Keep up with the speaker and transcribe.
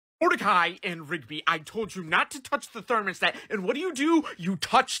Mordecai and Rigby, I told you not to touch the thermostat, and what do? You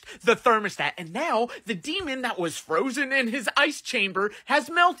touched the thermostat, and now the demon that was frozen in his ice chamber has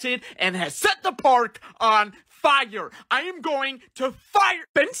melted and has set the park on fire. I am going to fire.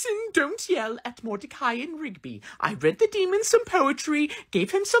 Benson, don't yell at Mordecai and Rigby. I read the demon some poetry,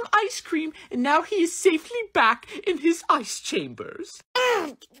 gave him some ice cream, and now he is safely back in his ice chambers.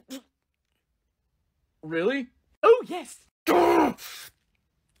 Really? Oh, yes.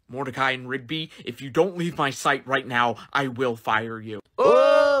 Mordecai and Rigby, if you don't leave my sight right now, I will fire you.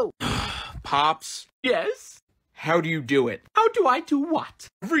 Oh! Pops? Yes? How do you do it? How do I do what?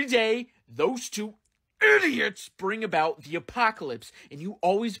 Every day, those two idiots bring about the apocalypse, and you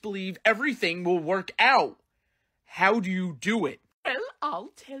always believe everything will work out. How do you do it? Well,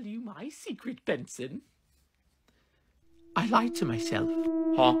 I'll tell you my secret, Benson. I lie to myself.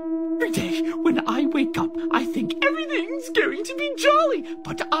 Huh? Every day, when I wake up, I think everything's going to be jolly,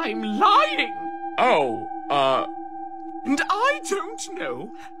 but I'm lying. Oh, And I don't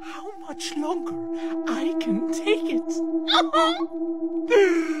know how much longer I can take it.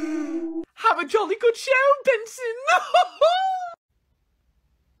 Have a jolly good show, Benson.